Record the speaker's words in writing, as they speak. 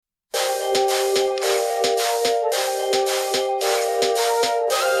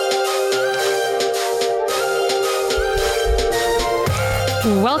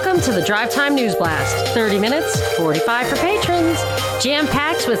Welcome to the Drive Time News Blast. 30 minutes, 45 for patrons.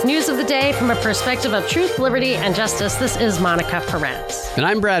 Jam-packed with news of the day from a perspective of truth, liberty, and justice. This is Monica Perez. And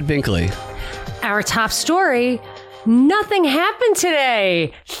I'm Brad Binkley. Our top story, nothing happened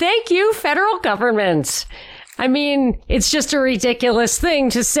today. Thank you, federal government. I mean, it's just a ridiculous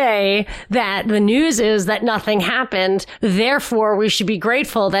thing to say that the news is that nothing happened. Therefore, we should be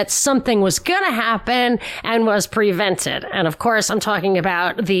grateful that something was going to happen and was prevented. And of course, I'm talking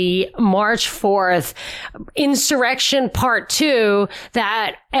about the March 4th insurrection part 2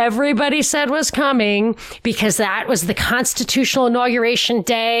 that everybody said was coming because that was the constitutional inauguration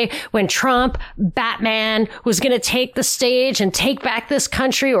day when Trump, Batman, was going to take the stage and take back this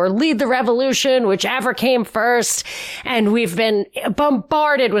country or lead the revolution, whichever came first. And we've been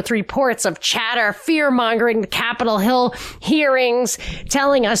bombarded with reports of chatter, fear-mongering, the Capitol Hill hearings,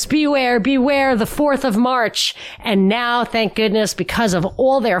 telling us, beware, beware, the 4th of March. And now, thank goodness, because of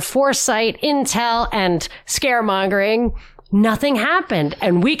all their foresight, intel, and scaremongering, nothing happened.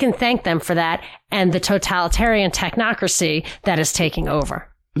 And we can thank them for that and the totalitarian technocracy that is taking over.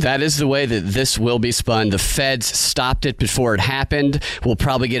 That is the way that this will be spun. The feds stopped it before it happened. We'll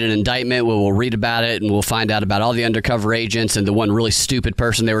probably get an indictment where we'll read about it and we'll find out about all the undercover agents and the one really stupid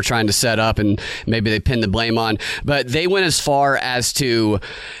person they were trying to set up and maybe they pinned the blame on. But they went as far as to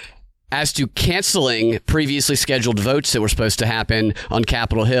canceling previously scheduled votes that were supposed to happen on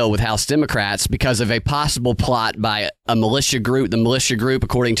Capitol Hill with House Democrats because of a possible plot by a militia group. The militia group,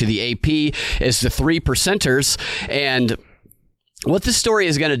 according to the AP, is the 3 percenters. And what this story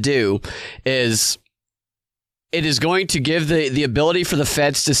is going to do is it is going to give the ability for the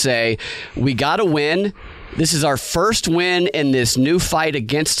feds to say, we got to win. This is our first win in this new fight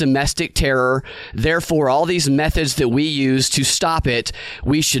against domestic terror. Therefore, all these methods that we use to stop it,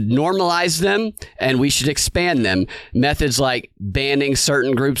 we should normalize them and we should expand them. Methods like banning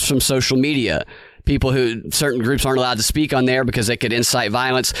certain groups from social media. Certain groups aren't allowed to speak on there because they could incite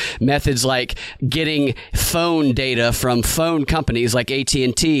violence. Methods like getting phone data from phone companies like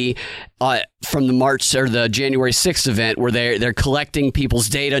AT&T from the March or the January 6th event where they're collecting people's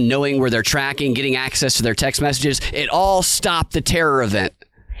data, knowing where they're tracking, getting access to their text messages. It all stopped the terror event.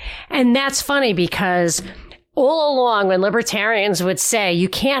 And that's funny because all along, when libertarians would say, you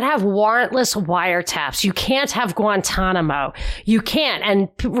can't have warrantless wiretaps, you can't have Guantanamo, you can't. And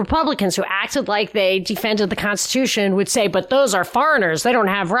Republicans who acted like they defended the Constitution would say, but those are foreigners. They don't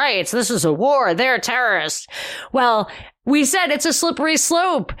have rights. This is a war. They're terrorists. Well, we said it's a slippery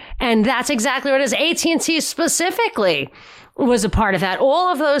slope. And that's exactly what it is. AT&T specifically was a part of that.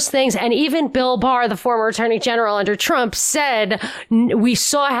 All of those things. And even Bill Barr, the former attorney general under Trump, said, we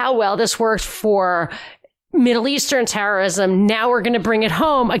saw how well this worked for Middle Eastern terrorism. Now we're going to bring it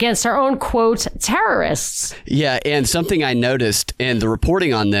home against our own, quote, terrorists. Yeah. And something I noticed in the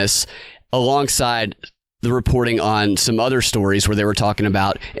reporting on this, alongside the reporting on some other stories where they were talking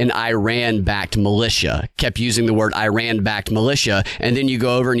about an Iran-backed militia, kept using the word Iran-backed militia. And then you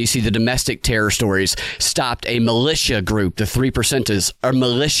go over and you see the domestic terror stories stopped a militia group. The 3 percenters are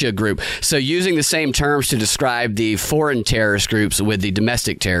militia group. So using the same terms to describe the foreign terrorist groups with the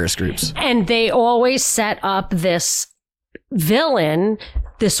domestic terrorist groups. And they always set up this villain,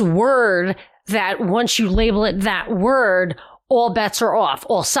 this word that once you label it that word, all bets are off.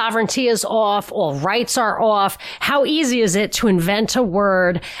 All sovereignty is off. All rights are off. How easy is it to invent a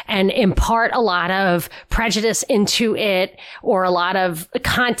word and impart a lot of prejudice into it or a lot of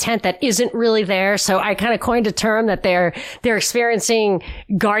content that isn't really there? So I kind of coined a term that they're experiencing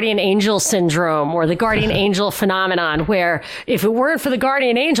guardian angel syndrome or the guardian angel phenomenon, where if it weren't for the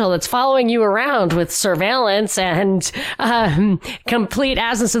guardian angel that's following you around with surveillance and complete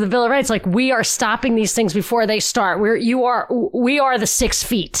absence of the Bill of Rights, like we are stopping these things before they start. We are the 6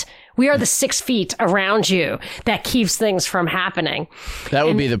 feet. We are the 6 feet around you that keeps things from happening. That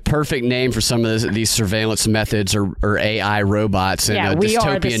would be the perfect name for some of these surveillance methods or AI robots in a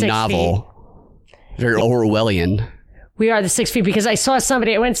dystopian novel. Very Orwellian. We are the 6 feet, because I saw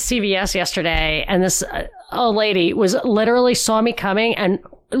somebody, I went to CVS yesterday, and this old lady literally saw me coming and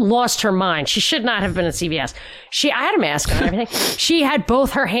lost her mind. She should not have been at CVS. I had a mask on and everything. She had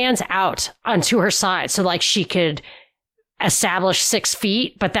both her hands out onto her side, so like she could establish 6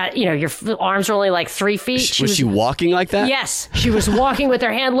 feet, but that, your arms are only like 3 feet. Was she walking like that? Yes. She was walking with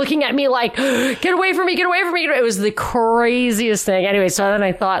her hand, looking at me like, get away from me, get away from me. It was the craziest thing. Anyway, so then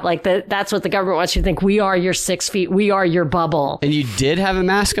I thought like that's what the government wants you to think. We are your 6 feet. We are your bubble. And you did have a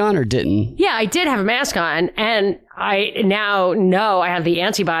mask on or didn't? Yeah, I did have a mask on. And I now know I have the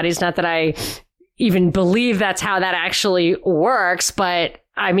antibodies. Not that I even believe that's how that actually works, but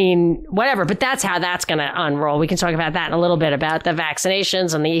I mean, whatever, but that's how that's going to unroll. We can talk about that in a little bit, about the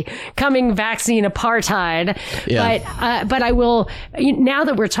vaccinations and the coming vaccine apartheid. Yeah. But I will, now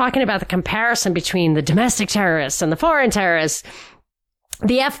that we're talking about the comparison between the domestic terrorists and the foreign terrorists,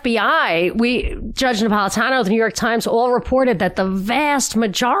 the FBI, Judge Napolitano, the New York Times, all reported that the vast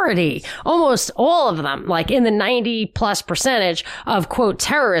majority, almost all of them, like in the 90+% of, quote,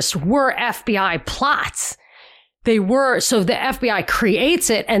 terrorists were FBI plots. They were, so the FBI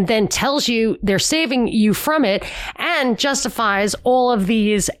creates it and then tells you they're saving you from it and justifies all of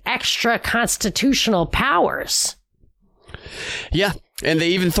these extra constitutional powers. Yeah. And they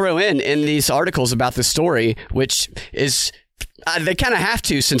even throw in these articles about the story, which is... they kind of have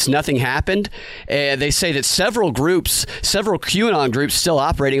to, since nothing happened. They say that several QAnon groups still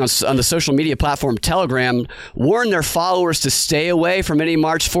operating on the social media platform Telegram warn their followers to stay away from any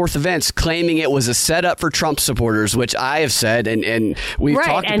March 4th events, claiming it was a setup for Trump supporters, which I have said and we've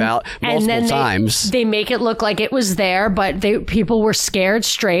talked about multiple times. They make it look like it was there, but people were scared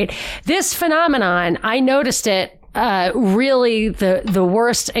straight. This phenomenon, I noticed it. Really, the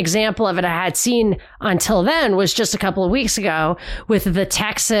worst example of it I had seen until then was just a couple of weeks ago with the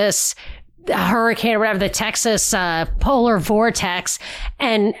Texas hurricane or whatever, the Texas polar vortex,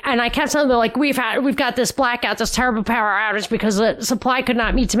 and I kept telling them, like, we've got this blackout, this terrible power outage because the supply could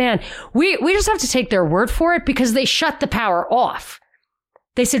not meet demand. We just have to take their word for it, because they shut the power off.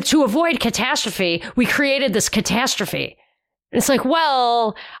 They said, to avoid catastrophe, we created this catastrophe. It's like,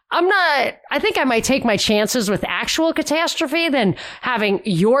 well, I think I might take my chances with actual catastrophe than having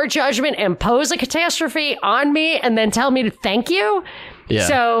your judgment impose a catastrophe on me and then tell me to thank you. Yeah.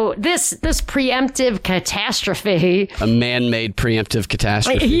 So this preemptive catastrophe, a man-made preemptive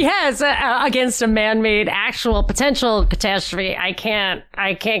catastrophe. Yes, against a man-made actual potential catastrophe. I can't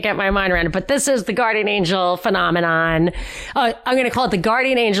get my mind around it. But this is the guardian angel phenomenon. I'm going to call it the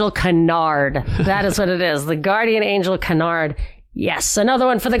guardian angel Canard. That is what it is. The guardian angel Canard. Yes, another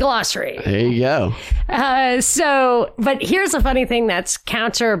one for the glossary. There you go. But here's a funny thing that's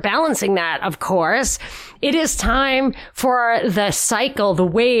counterbalancing that, of course. It is time for the cycle, the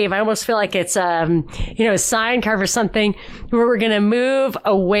wave. I almost feel like it's, a sine curve or something, where we're going to move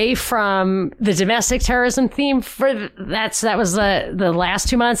away from the domestic terrorism theme that was the last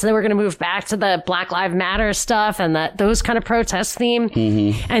 2 months. And then we're going to move back to the Black Lives Matter stuff and those kind of protest theme.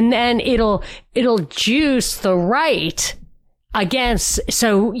 Mm-hmm. And then it'll juice the right against.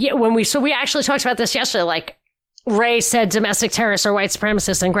 So yeah, we actually talked about this yesterday, like, Ray said domestic terrorists are white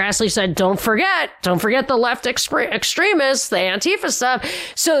supremacists, and Grassley said, don't forget the left extremists, the Antifa stuff,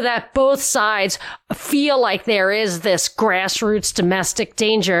 so that both sides feel like there is this grassroots domestic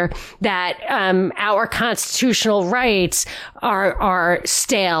danger that our constitutional rights are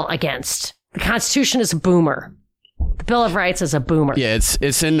stale against. The Constitution is a boomer. The Bill of Rights is a boomer. Yeah,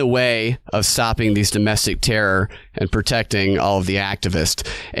 it's in the way of stopping these domestic terror and protecting all of the activists.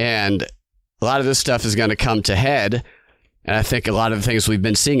 And a lot of this stuff is going to come to head. And I think a lot of the things we've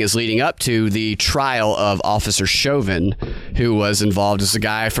been seeing is leading up to the trial of Officer Chauvin, who was involved as the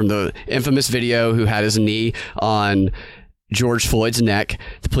guy from the infamous video who had his knee on George Floyd's neck,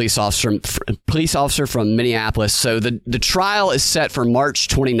 the police officer from Minneapolis. So the trial is set for March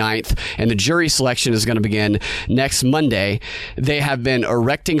 29th, and the jury selection is going to begin next Monday. They have been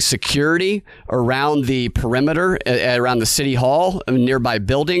erecting security around the perimeter, around the city hall, nearby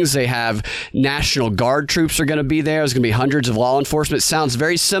buildings. They have National Guard troops are going to be there. There's going to be hundreds of law enforcement. Sounds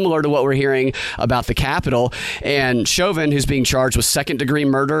very similar to what we're hearing about the Capitol. And Chauvin, who's being charged with second-degree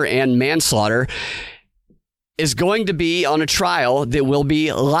murder and manslaughter, is going to be on a trial that will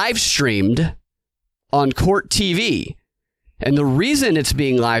be live streamed on Court TV. And the reason it's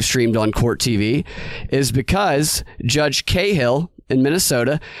being live streamed on Court TV is because Judge Cahill in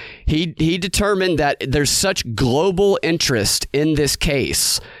Minnesota, he determined that there's such global interest in this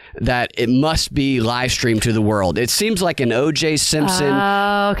case that it must be live streamed to the world. It seems like an O.J.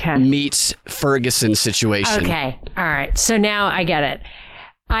 Simpson meets Ferguson situation. Okay. All right. So now I get it.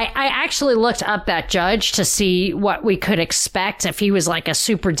 I actually looked up that judge to see what we could expect if he was like a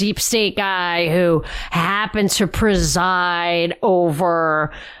super deep state guy who happened to preside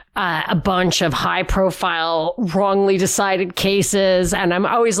over a bunch of high profile, wrongly decided cases. And I'm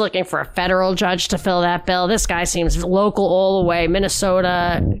always looking for a federal judge to fill that bill. This guy seems local all the way,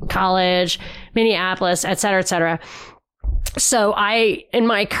 Minnesota, college, Minneapolis, et cetera, et cetera. So in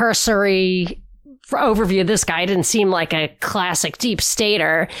my cursory overview, this guy didn't seem like a classic deep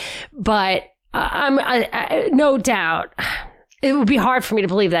stater, but I'm no doubt it would be hard for me to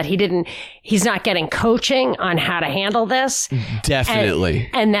believe that he's not getting coaching on how to handle this. Definitely.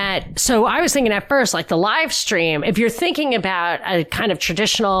 So I was thinking at first, like the live stream, if you're thinking about a kind of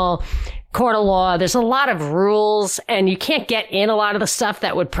traditional court of law, there's a lot of rules and you can't get in a lot of the stuff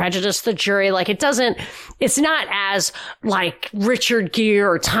that would prejudice the jury. Like it's not as like Richard Gere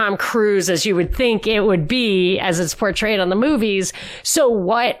or Tom Cruise as you would think it would be as it's portrayed on the movies. So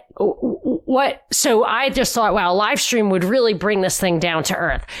so I just thought, wow, live stream would really bring this thing down to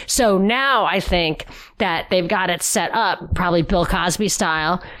earth. So now I think that they've got it set up, probably Bill Cosby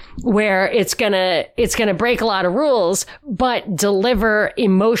style, where it's gonna break a lot of rules, but deliver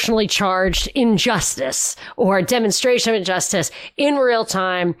emotionally charged injustice or demonstration of injustice in real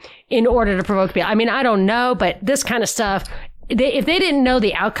time in order to provoke people. I mean, I don't know, but this kind of stuff, if they didn't know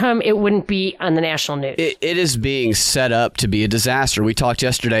the outcome, it wouldn't be on the national news. It is being set up to be a disaster. We talked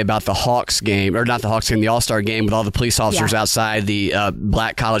yesterday about the Hawks game, or not the Hawks game, the All-Star game with all the police officers outside, the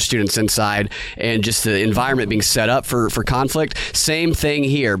black college students inside, and just the environment being set up for conflict. Same thing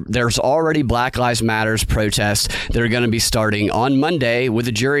here. There's already Black Lives Matters protests that are going to be starting on Monday with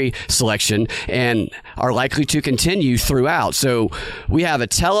a jury selection and are likely to continue throughout. So we have a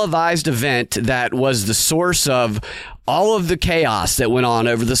televised event that was the source of all of the chaos that went on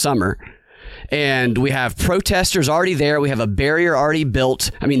over the summer. And we have protesters already there. We have a barrier already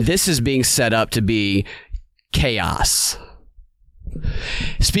built. I mean, this is being set up to be chaos.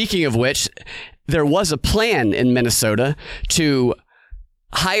 Speaking of which, there was a plan in Minnesota to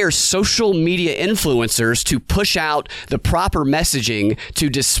hire social media influencers to push out the proper messaging to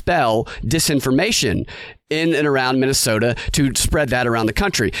dispel disinformation in and around Minnesota, to spread that around the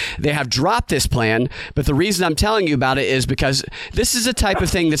country. They have dropped this plan, but the reason I'm telling you about it is because this is a type of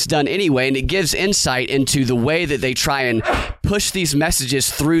thing that's done anyway, and it gives insight into the way that they try and push these messages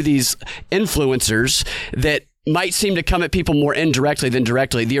through these influencers that might seem to come at people more indirectly than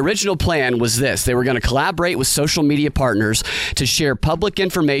directly. The original plan was this. They were going to collaborate with social media partners to share public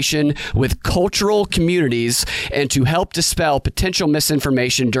information with cultural communities and to help dispel potential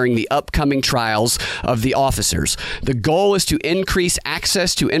misinformation during the upcoming trials of the officers. The goal is to increase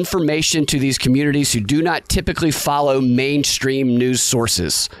access to information to these communities who do not typically follow mainstream news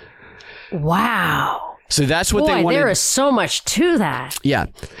sources. Wow. So that's what they wanted. There is so much to that. Yeah.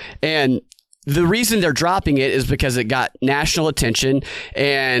 And the reason they're dropping it is because it got national attention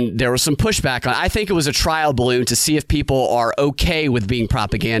and there was some pushback on it. I think it was a trial balloon to see if people are okay with being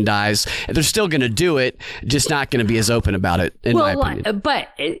propagandized. They're still going to do it, just not going to be as open about it, in my opinion. But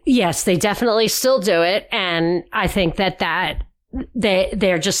yes, they definitely still do it. And I think that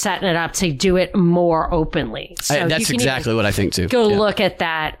they're just setting it up to do it more openly. So that's exactly what I think too. Go look at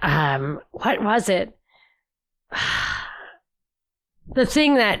that. What was it? The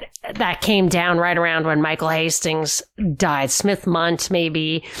thing that came down right around when Michael Hastings died, Smith Munt,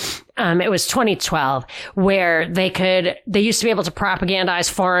 maybe, it was 2012, where they used to be able to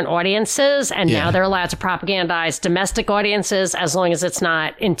propagandize foreign audiences, and now they're allowed to propagandize domestic audiences as long as it's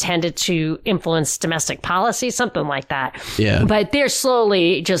not intended to influence domestic policy, something like that. Yeah. But they're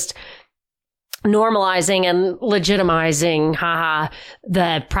slowly just normalizing and legitimizing,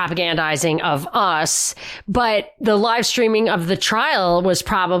 the propagandizing of us. But the live streaming of the trial was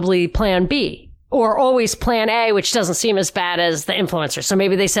probably plan B. Or always plan A, which doesn't seem as bad as the influencer. So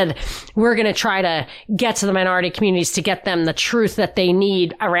maybe they said, we're going to try to get to the minority communities to get them the truth that they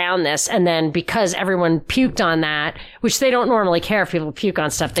need around this. And then because everyone puked on that, which they don't normally care if people puke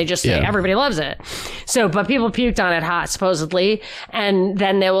on stuff, they just say everybody loves it. So, but people puked on it hot, supposedly. And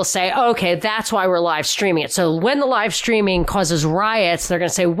then they will say, okay, that's why we're live streaming it. So when the live streaming causes riots, they're going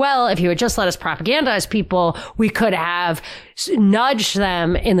to say, well, if you had just let us propagandize people, we could have nudged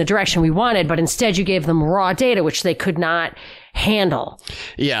them in the direction we wanted, but instead you gave them raw data, which they could not handle.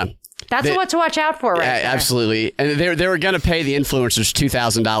 Yeah. That's what to watch out for, right? Absolutely. And they were going to pay the influencers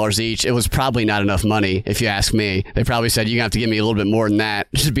 $2,000 each. It was probably not enough money, if you ask me. They probably said, you're going to have to give me a little bit more than that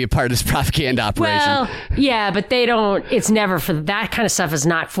to be a part of this propaganda operation. Well, yeah, but they don't, it's never for, that kind of stuff is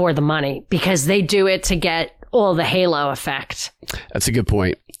not for the money, because they do it to get all the halo effect. That's a good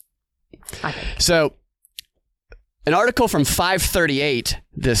point. So, an article from 538,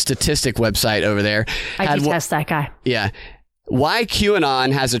 the statistic website over there. I detest that guy. Yeah. Why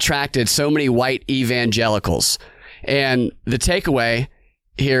QAnon has attracted so many white evangelicals. And the takeaway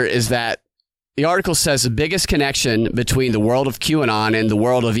here is that the article says the biggest connection between the world of QAnon and the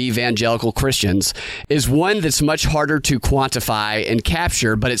world of evangelical Christians is one that's much harder to quantify and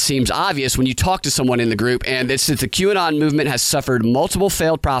capture, but it seems obvious when you talk to someone in the group. And it's that the QAnon movement has suffered multiple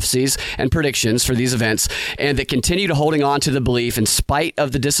failed prophecies and predictions for these events, and that continue to holding on to the belief in spite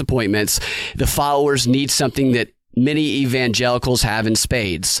of the disappointments. The followers need something that many evangelicals have in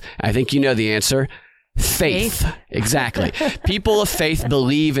spades? I think you know the answer. Faith. Exactly. People of faith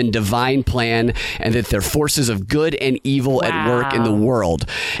believe in divine plan and that there are forces of good and evil at work in the world.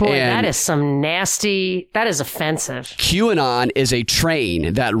 Boy, that is that is offensive. QAnon is a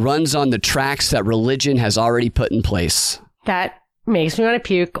train that runs on the tracks that religion has already put in place. That makes me want to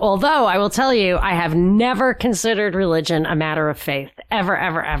puke. Although I will tell you, I have never considered religion a matter of faith. Ever,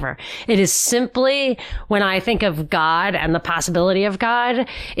 ever, ever. It is simply, when I think of God and the possibility of God,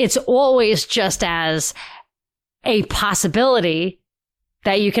 it's always just as a possibility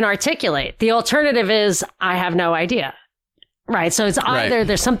that you can articulate. The alternative is, I have no idea. Right. So it's either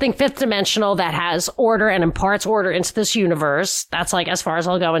there's something fifth dimensional that has order and imparts order into this universe. That's like as far as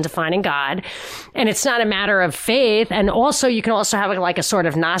I'll go in defining God. And it's not a matter of faith. And also you can also have like a sort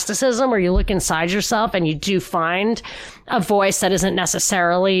of Gnosticism where you look inside yourself and you do find a voice that isn't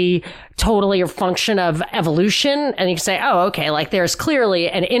necessarily totally a function of evolution. And you can say, oh, okay, like there's clearly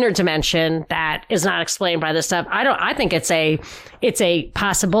an inner dimension that is not explained by this stuff. I think it's a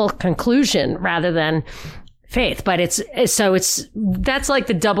possible conclusion rather than faith, but that's like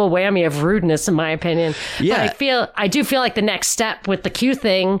the double whammy of rudeness, in my opinion. Yeah. But I do feel like the next step with the Q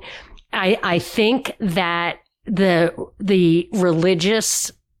thing, I think that the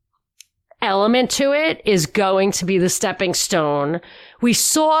religious element to it is going to be the stepping stone. We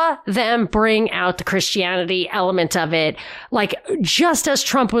saw them bring out the Christianity element of it, like just as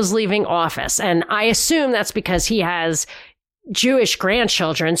Trump was leaving office. And I assume that's because he has Jewish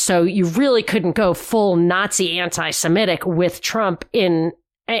grandchildren, so you really couldn't go full Nazi anti-Semitic with Trump in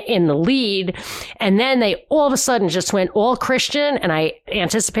the lead. And then they all of a sudden just went all Christian, and I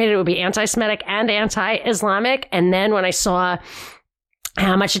anticipated it would be anti-Semitic and anti-Islamic. And then when I saw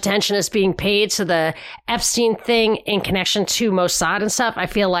how much attention is being paid to the Epstein thing in connection to Mossad and stuff, I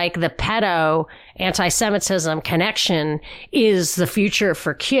feel like the pedo anti-Semitism connection is the future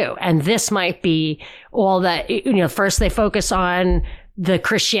for Q. And this might be all that, first they focus on the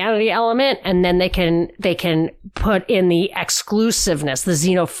Christianity element, and then they can put in the exclusiveness, the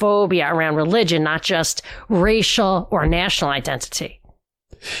xenophobia around religion, not just racial or national identity.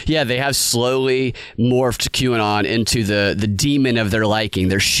 Yeah, they have slowly morphed QAnon into the demon of their liking.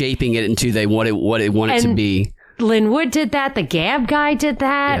 They're shaping it into what they want it to be. Lynn Wood did that. The Gab guy did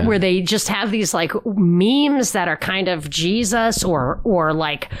that, where they just have these like memes that are kind of Jesus or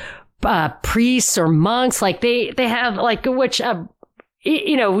like priests or monks. Like they have like, which,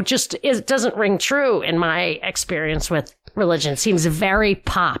 just it doesn't ring true in my experience with religion. It seems very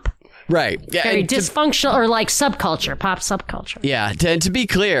pop. Right. Yeah, very dysfunctional or like subculture, pop subculture. Yeah. To be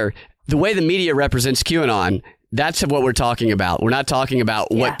clear, the way the media represents QAnon, that's what we're talking about. We're not talking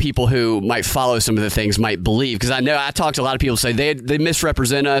about what people who might follow some of the things might believe. Because I know I talk to a lot of people who say they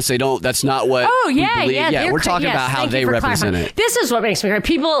misrepresent us. They don't. That's not what we believe. Yeah, we're talking about how they represent it. This is what makes me cry.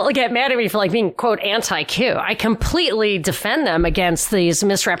 People get mad at me for like being, quote, anti-Q. I completely defend them against these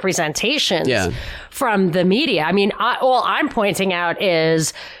misrepresentations from the media. I mean, all I'm pointing out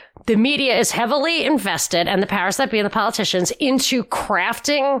is the media is heavily invested, and the powers that be and the politicians, into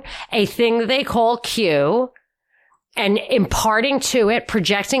crafting a thing they call Q and imparting to it,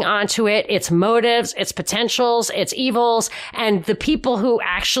 projecting onto it its motives, its potentials, its evils. And the people who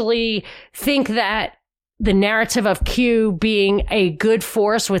actually think that the narrative of Q being a good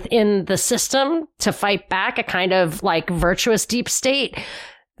force within the system to fight back a kind of like virtuous deep state,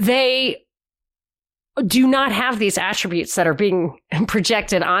 they do not have these attributes that are being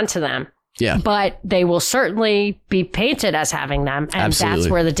projected onto them. Yeah. But they will certainly be painted as having them. And that's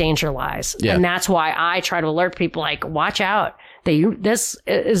where the danger lies. Yeah. And that's why I try to alert people, like, watch out. This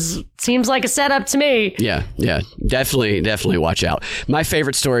seems like a setup to me. Yeah. Yeah. Definitely watch out. My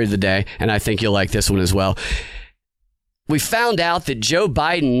favorite story of the day, and I think you'll like this one as well. We found out that Joe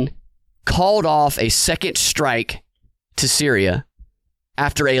Biden called off a second strike to Syria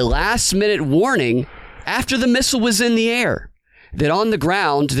after a last-minute warning after the missile was in the air, that on the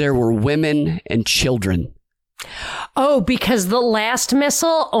ground there were women and children. Oh, because the last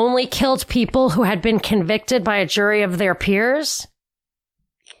missile only killed people who had been convicted by a jury of their peers?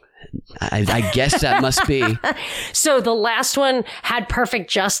 I guess that must be. So the last one had perfect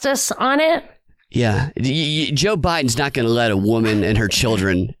justice on it? Yeah. Joe Biden's not going to let a woman and her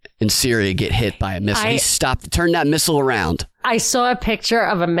children in Syria get hit by a missile. Turned that missile around. I saw a picture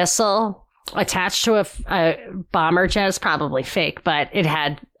of a missile attached to a bomber jet. It's probably fake, but it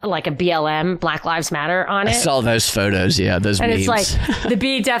had like a BLM, Black Lives Matter, on it. I saw those photos. Yeah, those and memes. It's like the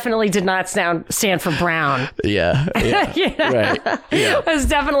B definitely did not stand for brown. Yeah. Right. Yeah. It was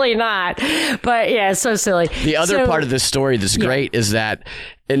definitely not. But yeah, it's so silly. The other part of this story that's great is that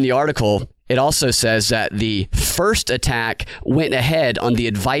in the article, it also says that the first attack went ahead on the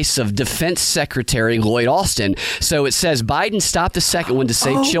advice of Defense Secretary Lloyd Austin. So it says Biden stopped the second one to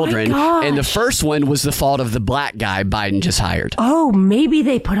save children, and the first one was the fault of the black guy Biden just hired. Oh, maybe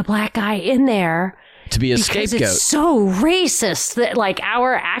they put a black guy in there to be a because scapegoat. It's so racist that like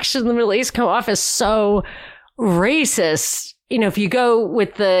our actions in the Middle East come off as so racist. You know, if you go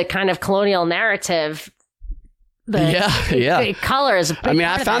with the kind of colonial narrative, the color is a big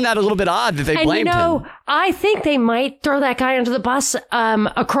I found that a little bit odd that they blamed him. I think they might throw that guy under the bus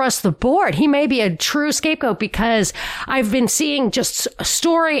across the board. He may be a true scapegoat because I've been seeing just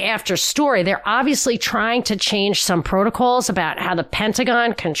story after story. They're obviously trying to change some protocols about how the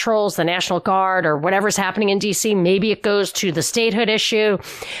Pentagon controls the National Guard or whatever's happening in D.C. Maybe it goes to the statehood issue.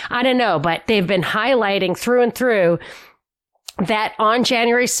 I don't know, but they've been highlighting through and through that on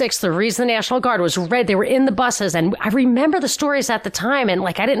January 6th, the reason the National Guard was red, they were in the buses. And I remember the stories at the time, and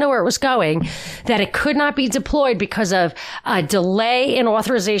like I didn't know where it was going, that it could not be deployed because of a delay in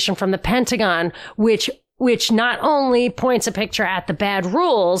authorization from the Pentagon, which not only points a picture at the bad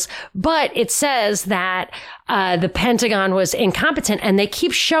rules, but it says that the Pentagon was incompetent, and they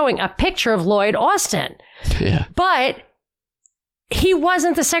keep showing a picture of Lloyd Austin. Yeah. But he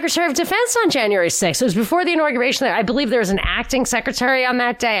wasn't the Secretary of Defense on January 6th. It was before the inauguration. I believe there was an acting secretary on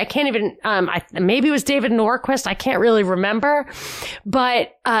that day. I can't even, maybe it was David Norquist. I can't really remember.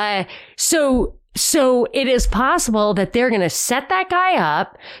 But, so it is possible that they're going to set that guy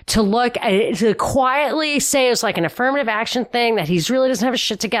up to quietly say it was like an affirmative action thing, that he's really doesn't have his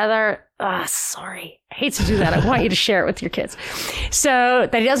shit together. Sorry. I hate to do that. I want you to share it with your kids. So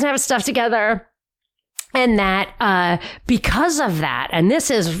that he doesn't have his stuff together. And that, because of that, and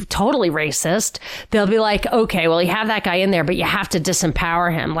this is totally racist, they'll be like, okay, well, you have that guy in there, but you have to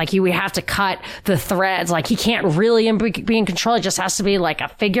disempower him. Like, we have to cut the threads. Like, he can't really be in control. It just has to be like a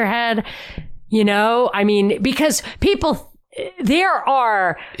figurehead, you know? I mean, because people, we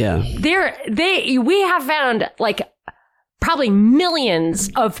have found like probably millions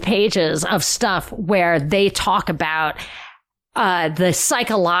of pages of stuff where they talk about the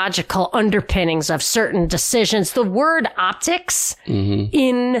psychological underpinnings of certain decisions. The word optics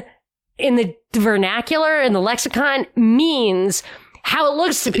in the vernacular, in the lexicon, means how it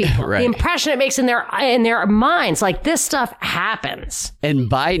looks to people, right. The impression it makes in their minds. Like, this stuff happens.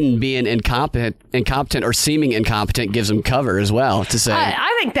 And Biden being incompetent or seeming incompetent gives him cover as well to say.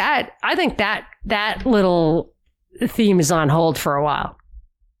 I think that little theme is on hold for a while.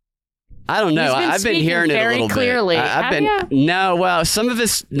 I don't know. I've been hearing it a little clearly. bit. No, well, some of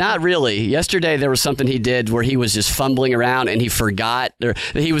it's not really. Yesterday, there was something he did where he was just fumbling around and he forgot that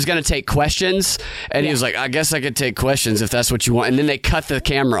he was going to take questions. And he was like, I guess I could take questions if that's what you want. And then they cut the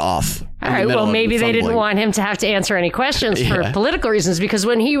camera off. All right. Well, maybe they didn't want him to have to answer any questions for political reasons, because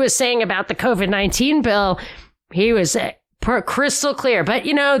when he was saying about the COVID-19 bill, he was crystal clear. But,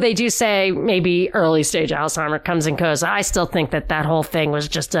 you know, they do say maybe early stage Alzheimer comes and goes. I still think that whole thing was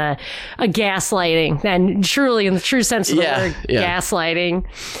just a gaslighting, and truly, in the true sense of the word, gaslighting.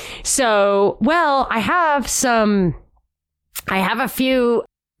 So, well, I have a few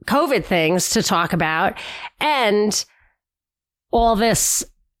COVID things to talk about, and all this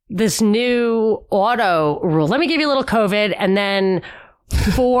new auto rule. Let me give you a little COVID, and then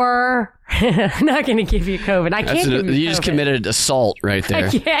I'm not going to give you COVID. I can't give you You just committed assault right there.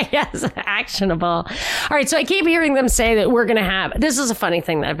 Yes, actionable. All right, so I keep hearing them say that we're going to have, this is a funny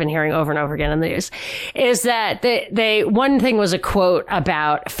thing that I've been hearing over and over again in the news, is that one thing was a quote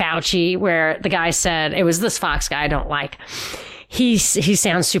about Fauci where the guy said, it was this Fox guy I don't like. He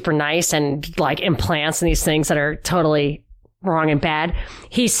sounds super nice and like implants and these things that are totally wrong and bad.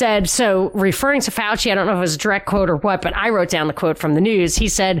 He said, so referring to Fauci, I don't know if it was a direct quote or what, but I wrote down the quote from the news. He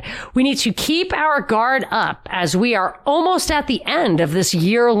said, we need to keep our guard up as we are almost at the end of this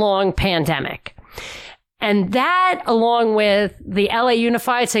year-long pandemic. And that, along with the LA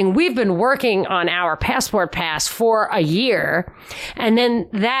Unified saying, we've been working on our passport pass for a year. And then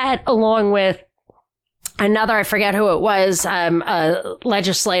that, along with another, I forget who it was, a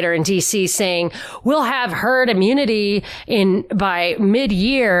legislator in D.C. saying, we'll have herd immunity by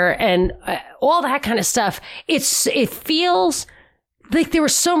mid-year, and all that kind of stuff. It feels like there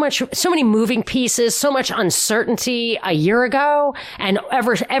was so many moving pieces, so much uncertainty a year ago and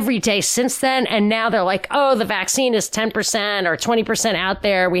every day since then. And now they're like, oh, the vaccine is 10% or 20% out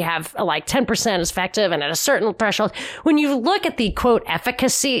there. We have like 10% is effective and at a certain threshold. When you look at the quote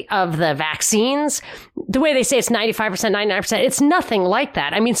efficacy of the vaccines, the way they say it's 95%, 99%, it's nothing like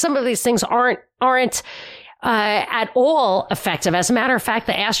that. I mean, some of these things aren't at all effective. As a matter of fact,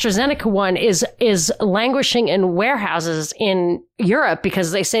 the AstraZeneca one is languishing in warehouses in Europe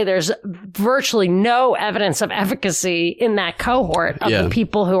because they say there's virtually no evidence of efficacy in that cohort of the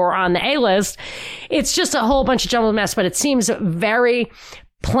people who are on the A list. It's just a whole bunch of jumbled mess, but it seems very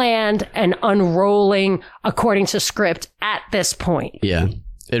planned and unrolling according to script at this point. Yeah.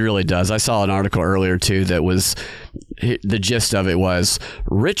 It really does. I saw an article earlier, too, that was the gist of it was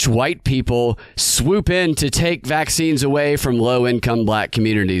rich white people swoop in to take vaccines away from low-income black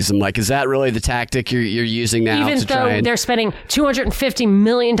communities. I'm like, is that really the tactic you're using now? Even though they're spending $250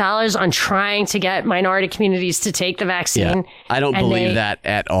 million on trying to get minority communities to take the vaccine. Yeah, I don't believe that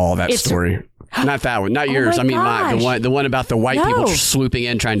at all, that story. Not that one. Not yours. I mean, the one about the white people swooping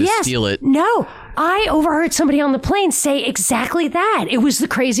in trying to steal it. No. I overheard somebody on the plane say exactly that. It was the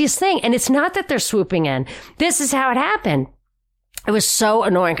craziest thing. And it's not that they're swooping in. This is how it happened. It was so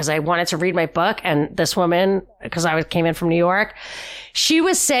annoying because I wanted to read my book, and this woman, because I came in from New York, she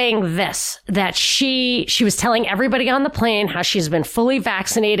was saying this, that she was telling everybody on the plane how she's been fully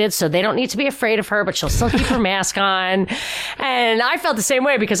vaccinated, so they don't need to be afraid of her, but she'll still keep her mask on. And I felt the same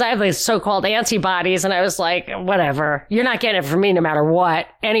way because I have these so-called antibodies, and I was like, whatever, you're not getting it from me no matter what.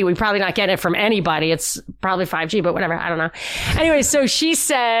 Anyway, probably not getting it from anybody. It's probably 5G, but whatever. I don't know. Anyway, so she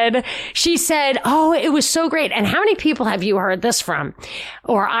said, oh, it was so great. And how many people have you heard this from?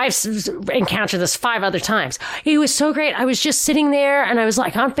 Or I've encountered this 5 other times. It was so great. I was just sitting there and I was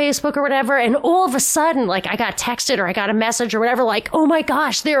like on Facebook or whatever. And all of a sudden, like I got texted or I got a message or whatever, like, oh my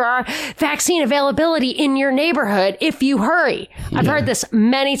gosh, there are vaccine availability in your neighborhood if you hurry. I've heard this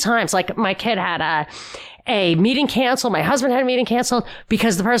many times. Like my kid had a meeting canceled. My husband had a meeting canceled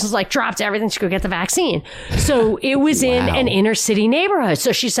because the person's like dropped everything to go get the vaccine. So it was in an inner city neighborhood.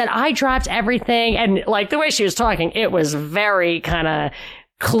 So she said, I dropped everything. And like the way she was talking, it was very kind of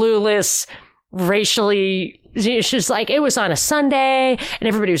clueless, racially. She's like, it was on a Sunday and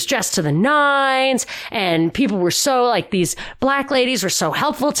everybody was dressed to the nines and people were so like, these black ladies were so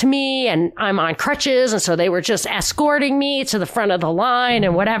helpful to me and I'm on crutches. And so they were just escorting me to the front of the line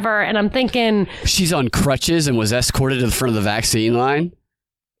and whatever. And I'm thinking, she's on crutches and was escorted to the front of the vaccine line.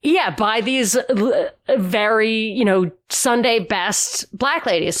 Yeah. By these very, Sunday best black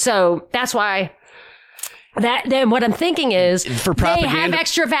ladies. So that's why. Then what I'm thinking is they have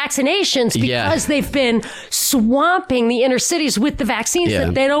extra vaccinations because they've been swamping the inner cities with the vaccines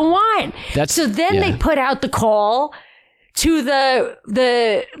that they don't want. So then they put out the call to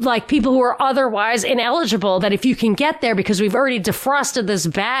the like people who are otherwise ineligible that if you can get there because we've already defrosted this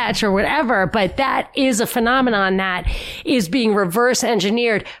batch or whatever, but that is a phenomenon that is being reverse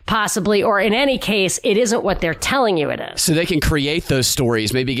engineered possibly, or in any case, it isn't what they're telling you it is. So they can create those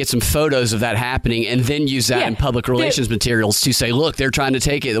stories, maybe get some photos of that happening and then use that in public relations materials to say, look, they're trying to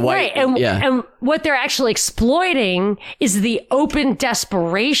take it. And what they're actually exploiting is the open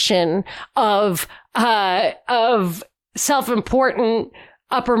desperation of self-important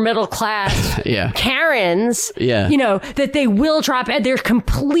upper middle class Karens, that they will drop. They're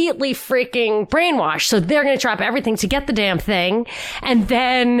completely freaking brainwashed. So they're going to drop everything to get the damn thing. And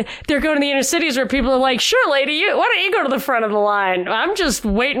then they're going to the inner cities where people are like, sure, lady, why don't you go to the front of the line? I'm just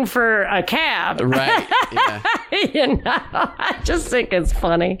waiting for a cab. Right. Yeah. I just think it's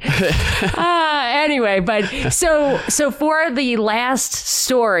funny. Anyway, but so for the last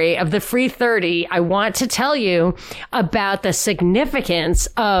story of the Free 30, I want to tell you about the significance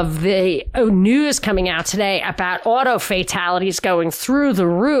of the news coming out today about auto fatalities going through the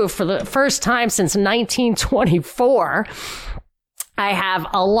roof for the first time since 1924. I have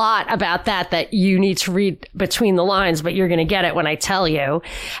a lot about that you need to read between the lines, but you're going to get it when I tell you.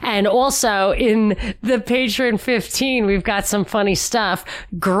 And also in the Patreon 15, we've got some funny stuff.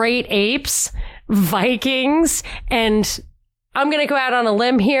 Great apes, Vikings, and I'm going to go out on a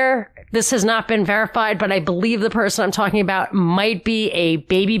limb here. This has not been verified, but I believe the person I'm talking about might be a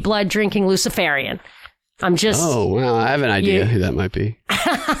baby blood drinking Luciferian. I'm just... Oh, well, I have an idea who that might be.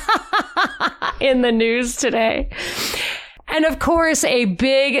 In the news today. And of course, a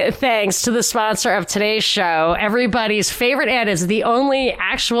big thanks to the sponsor of today's show. Everybody's favorite ad is the only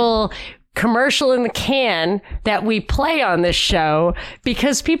actual commercial in the can that we play on this show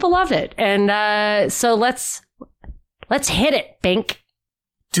because people love it. And so let's hit it, Bink.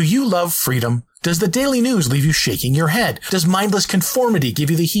 Do you love freedom? Does the daily news leave you shaking your head? Does mindless conformity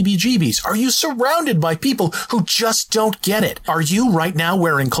give you the heebie-jeebies? Are you surrounded by people who just don't get it? Are you right now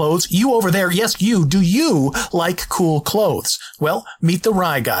wearing clothes? You over there, yes, you. Do you like cool clothes? Well, meet the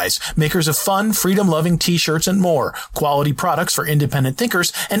Rye Guys, makers of fun, freedom-loving t-shirts and more, quality products for independent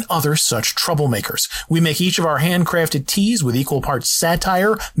thinkers and other such troublemakers. We make each of our handcrafted tees with equal parts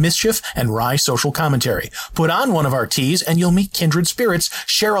satire, mischief, and wry social commentary. Put on one of our tees and you'll meet kindred spirits,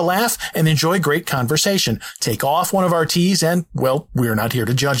 share a laugh, and enjoy great conversation. Take off one of our tees and, well, we're not here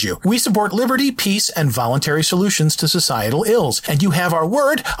to judge you. We support liberty, peace, and voluntary solutions to societal ills. And you have our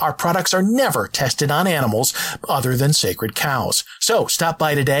word, our products are never tested on animals other than sacred cows. So stop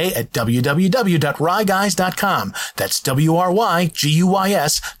by today at www.ryguys.com. That's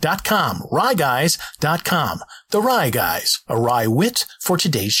WRYGUYS.com. Ryguys.com. The Rye Guys, a wry wit for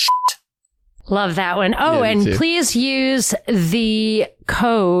today's shit. Love that one. Oh, and please use the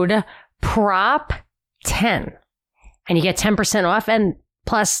code PROP10 and you get 10% off. And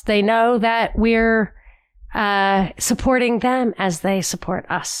plus they know that we're supporting them as they support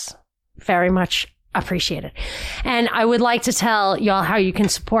us. Very much appreciated. And I would like to tell y'all how you can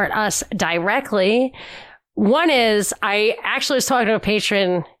support us directly. One is I actually was talking to a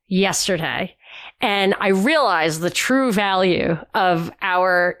patron yesterday and I realized the true value of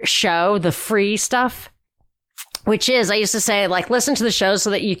our show, the free stuff, which is, I used to say, like, listen to the show so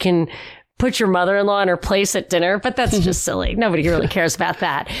that you can put your mother-in-law in her place at dinner, but that's just silly. Nobody really cares about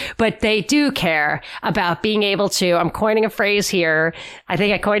that. But they do care about being able to, I'm coining a phrase here. I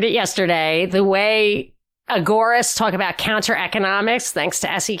think I coined it yesterday. The way agorists talk about counter economics, thanks to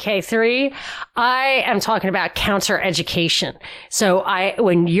SEK3, I am talking about counter education. So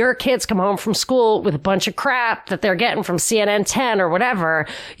when your kids come home from school with a bunch of crap that they're getting from CNN 10 or whatever,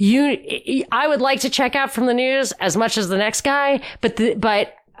 I would like to check out from the news as much as the next guy, but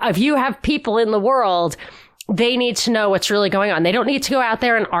if you have people in the world, they need to know what's really going on. They don't need to go out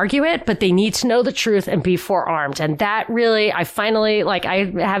there and argue it, but they need to know the truth and be forearmed. And that really, I finally, I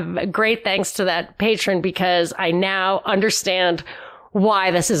have great thanks to that patron because I now understand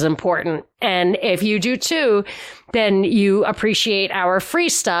why this is important. And if you do too, then you appreciate our free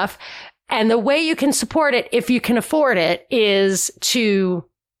stuff. And the way you can support it, if you can afford it, is to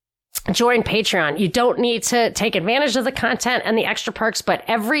join Patreon. You don't need to take advantage of the content and the extra perks, but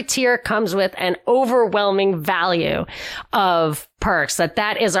every tier comes with an overwhelming value of perks.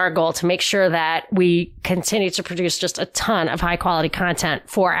 That is our goal, to make sure that we continue to produce just a ton of high quality content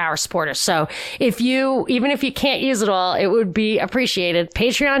for our supporters. So even if you can't use it all, it would be appreciated.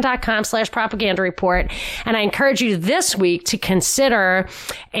 Patreon.com/propaganda report. And I encourage you this week to consider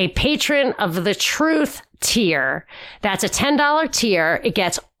a patron of the truth tier. That's a $10 tier. It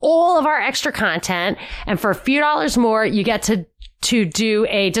gets all of our extra content. And for a few dollars more, you get to do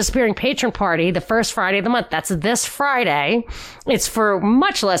a disappearing patron party the first Friday of the month. That's this Friday. It's for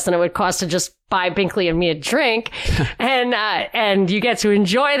much less than it would cost to just buy Binkley and me a drink. And you get to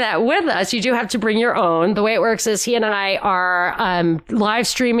enjoy that with us. You do have to bring your own. The way it works is he and I are live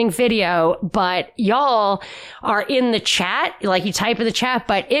streaming video, but y'all are in the chat. Like, you type in the chat,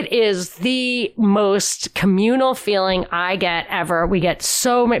 but it is the most communal feeling I get ever. We get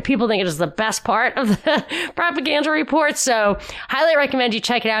so many people think it is the best part of the propaganda report. So highly recommend you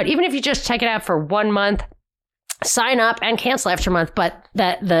check it out. Even if you just check it out for 1 month, sign up and cancel after a month. But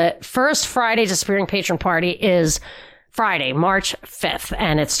the first Friday disappearing patron party is Friday, March 5th,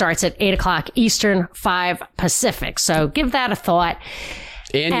 and it starts at 8 o'clock Eastern, 5 Pacific. So give that a thought.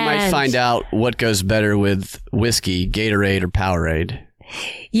 And you might find out what goes better with whiskey, Gatorade or Powerade.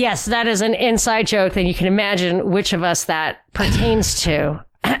 Yes, that is an inside joke. Then you can imagine which of us that pertains to.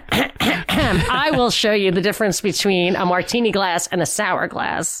 I will show you the difference between a martini glass and a sour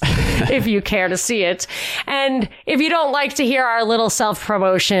glass, if you care to see it. And if you don't like to hear our little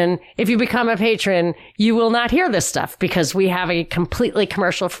self-promotion, if you become a patron, you will not hear this stuff because we have a completely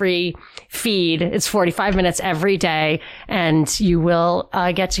commercial-free feed. It's 45 minutes every day, and you will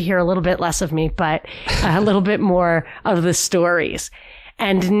get to hear a little bit less of me, but a little bit more of the stories.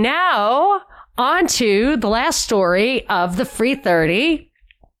 And now, on to the last story of the Free 30.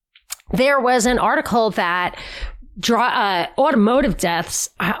 There was an article that automotive deaths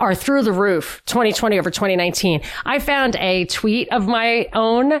are through the roof, 2020 over 2019. I found a tweet of my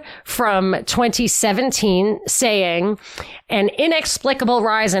own from 2017 saying an inexplicable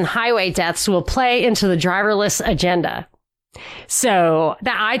rise in highway deaths will play into the driverless agenda. So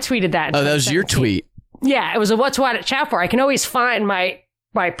I tweeted that. Oh, that was your tweet. Yeah, it was a what's what at chat for. I can always find my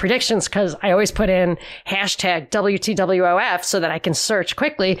my predictions because I always put in hashtag WTWOF so that I can search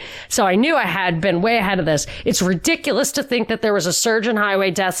quickly. So I knew I had been way ahead of this. It's ridiculous to think that there was a surge in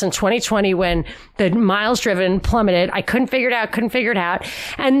highway deaths in 2020 when the miles driven plummeted. I couldn't figure it out.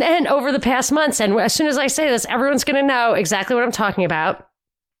 And then over the past months, and as soon as I say this, everyone's going to know exactly what I'm talking about.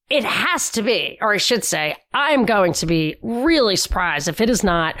 It has to be, or I should say, I'm going to be really surprised if it is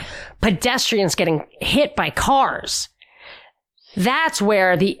not pedestrians getting hit by cars. That's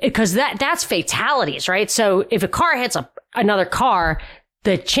where because that's fatalities, right? So if a car hits another car,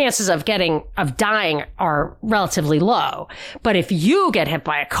 the chances of dying are relatively low. But if you get hit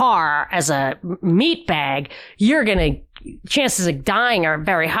by a car as a meat bag, chances of dying are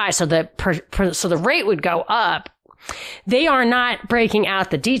very high. So the rate would go up. They are not breaking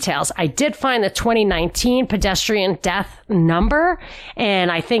out the details. I did find the 2019 pedestrian death number, and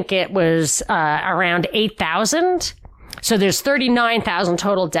I think it was around 8,000. So there's 39,000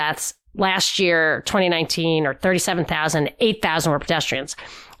 total deaths last year, 2019, or 37,000, 8,000 were pedestrians.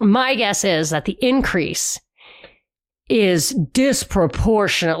 My guess is that the increase is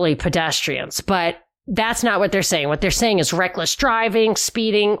disproportionately pedestrians, but that's not what they're saying. What they're saying is reckless driving,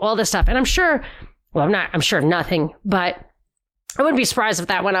 speeding, all this stuff. And I'm sure of nothing, but I wouldn't be surprised if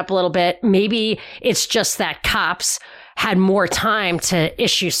that went up a little bit. Maybe it's just that cops had more time to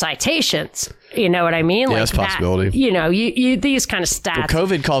issue citations. You know what I mean? Yeah, that's a possibility. You these kind of stats. Well,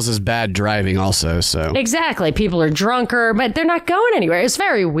 COVID causes bad driving also, so. Exactly. People are drunker, but they're not going anywhere. It's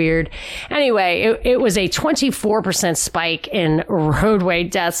very weird. Anyway, it was a 24% spike in roadway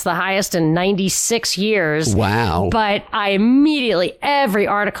deaths, the highest in 96 years. Wow. But I immediately, every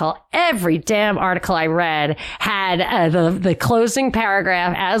damn article I read had the closing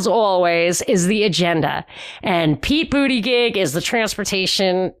paragraph, as always, is the agenda. And Pete Buttigieg is the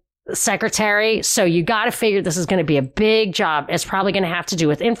transportation secretary. So you got to figure this is going to be a big job. It's probably going to have to do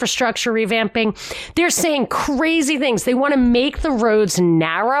with infrastructure revamping. They're saying crazy things. They want to make the roads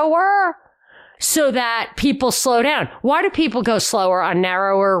narrower so that people slow down. Why do people go slower on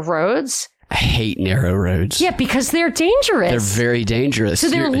narrower roads? I hate narrow roads. Yeah, because they're dangerous. They're very dangerous. So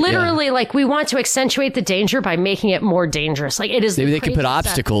they're literally like, we want to accentuate the danger by making it more dangerous. Like it is. Maybe they could put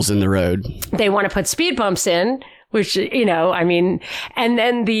obstacles in the road. They want to put speed bumps in. Which, and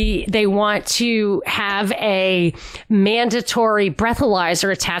then they want to have a mandatory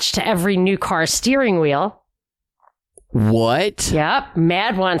breathalyzer attached to every new car steering wheel. What? Yep.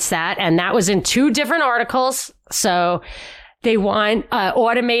 Mad wants that. And that was in 2 different articles. So they want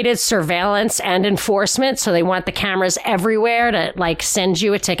automated surveillance and enforcement. So they want the cameras everywhere to send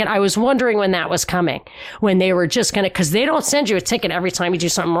you a ticket. I was wondering when that was coming, when they were just going to, because they don't send you a ticket every time you do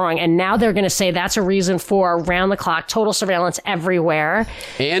something wrong. And now they're going to say that's a reason for round the clock total surveillance everywhere.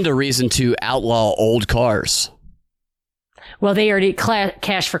 And a reason to outlaw old cars. Well, they already,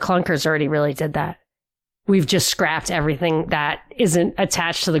 Cash for Clunkers already really did that. We've just scrapped everything that isn't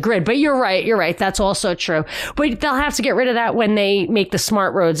attached to the grid. But you're right. That's also true. But they'll have to get rid of that when they make the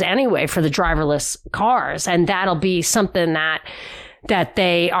smart roads anyway for the driverless cars. And that'll be something that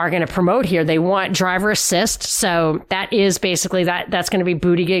they are going to promote here. They want driver assist. So that is basically that's going to be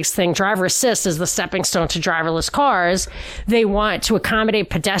Buttigieg's thing. Driver assist is the stepping stone to driverless cars. They want to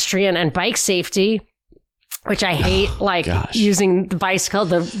accommodate pedestrian and bike safety, which I hate, using the bicycle,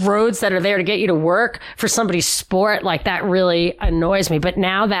 the roads that are there to get you to work for somebody's sport. That really annoys me. But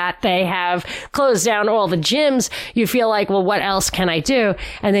now that they have closed down all the gyms, you feel like, well, what else can I do?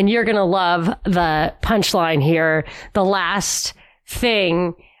 And then you're going to love the punchline here. The last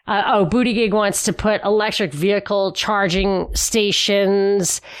thing, Buttigieg wants to put electric vehicle charging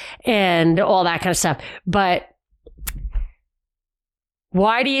stations and all that kind of stuff. But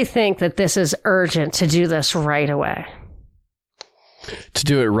why do you think that this is urgent to do this right away? To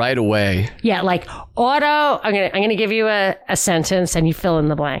do it right away? Yeah, I'm gonna give you a sentence and you fill in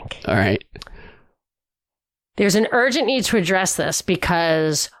the blank. All right. There's an urgent need to address this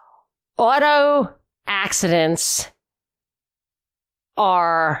because auto accidents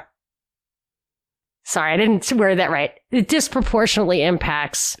are... Sorry, I didn't word that right. It disproportionately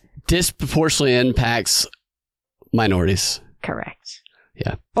impacts minorities. Correct.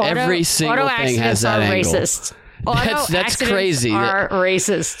 Yeah. Every single thing has that angle. Racist. That's crazy. Are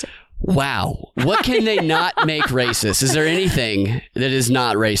racist. Wow. What can they not make racist? Is there anything that is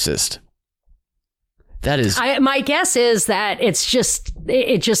not racist? That is. My guess is that it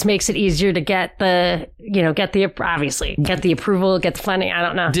just makes it easier to get the approval, get the funding. I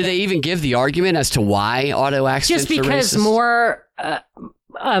don't know. Did they even give the argument as to why auto accidents are racist? Just because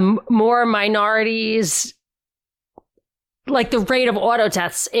more minorities, the rate of auto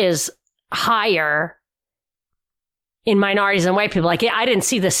deaths is higher in minorities and white people. Like, I didn't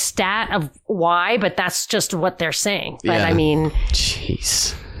see the stat of why, but that's just what they're saying. But I mean,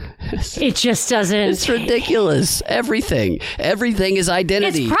 jeez. It just doesn't. It's ridiculous. Everything is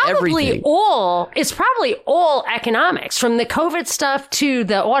identity. It's probably all economics, from the COVID stuff to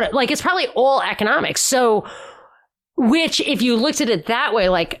the audit. Like, it's probably all economics. So, which, if you looked at it that way,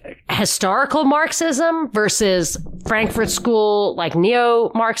 like historical Marxism versus Frankfurt School, like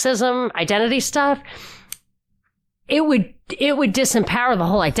neo-Marxism, identity stuff, it would disempower the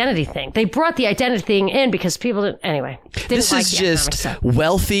whole identity thing. They brought the identity thing in because people didn't This like is just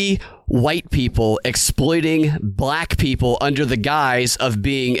wealthy white people exploiting black people under the guise of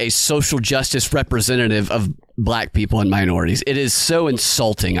being a social justice representative of black people and minorities. It is so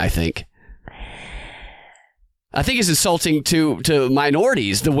insulting, I think. I think it's insulting to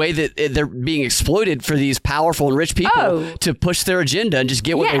minorities, the way that they're being exploited for these powerful and rich people to push their agenda and just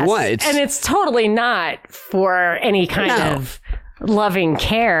get what they want. And it's totally not for any kind of loving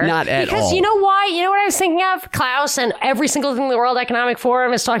care. Not at all. Because you know why? You know what I was thinking of? Klaus and every single thing the World Economic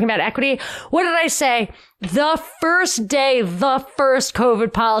Forum is talking about equity. What did I say? The first day the first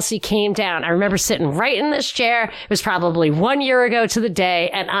COVID policy came down, I remember sitting right in this chair. It was probably 1 year ago to the day.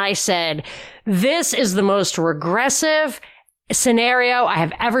 And I said, this is the most regressive scenario I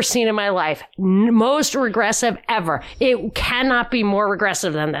have ever seen in my life. Most regressive ever. It cannot be more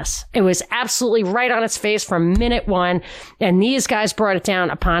regressive than this. It was absolutely right on its face from minute one. And these guys brought it down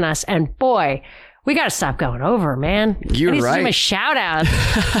upon us. And boy, we got to stop going over, man. You're right. I need to do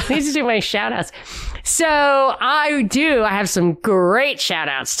my shout outs. So I have some great shout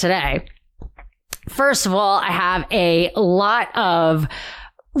outs today. First of all, I have a lot of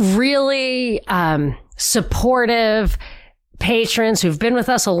really supportive patrons who've been with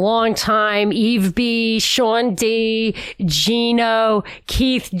us a long time. Eve B, Sean D, Gino,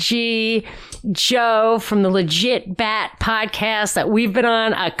 Keith G, Joe from the Legit Bat podcast that we've been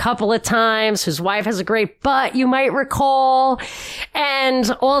on a couple of times, whose wife has a great butt, you might recall. And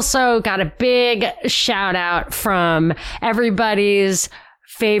also got a big shout out from everybody's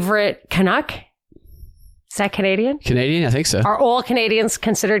favorite Canuck. Is that Canadian? Canadian? I think so. Are all Canadians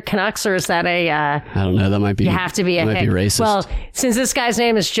considered Canucks, or is that I don't know. That might be. You have to be a. Might be racist. Well, since this guy's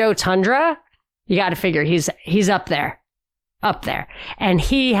name is Joe Tundra, you got to figure he's up there. And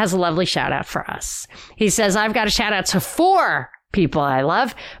he has a lovely shout out for us. He says, I've got a shout out to 4 people I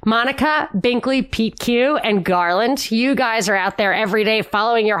love: Monica, Binkley, Pete Q, and Garland. You guys are out there every day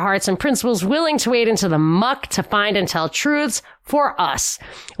following your hearts and principles, willing to wade into the muck to find and tell truths for us,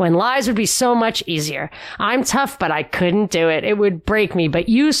 when lies would be so much easier. I'm tough, but I couldn't do it. It would break me. But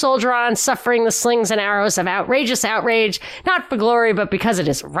you soldier on, suffering the slings and arrows of outrageous outrage, not for glory, but because it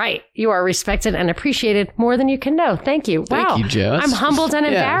is right. You are respected and appreciated more than you can know. Thank you. Wow. Thank you, Joe. I'm humbled and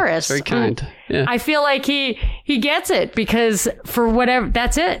embarrassed. Very kind. Yeah. I feel like he gets it, because for whatever,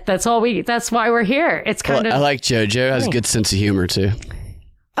 that's it. That's why we're here. It's kind of. I like Joe. Joe has a good sense of humor too.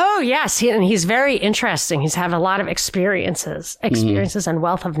 Oh, yes. And he's very interesting. He's had a lot of experiences and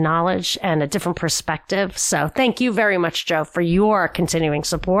wealth of knowledge and a different perspective. So thank you very much, Joe, for your continuing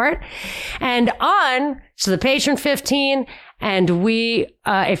support. And on to the Patron 15. And we,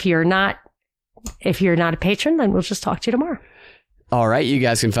 if you're not a patron, then we'll just talk to you tomorrow. All right, you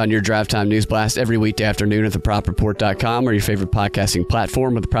guys can find your Drive Time News Blast every weekday afternoon at thepropreport.com or your favorite podcasting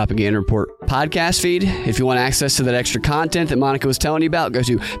platform with the Propaganda Report podcast feed. If you want access to that extra content that Monica was telling you about, go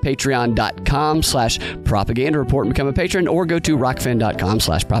to patreon.com/Propaganda Report and become a patron, or go to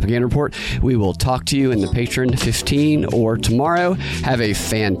rockfin.com/Propaganda Report. We will talk to you in the Patron 15 or tomorrow. Have a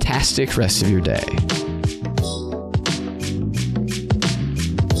fantastic rest of your day.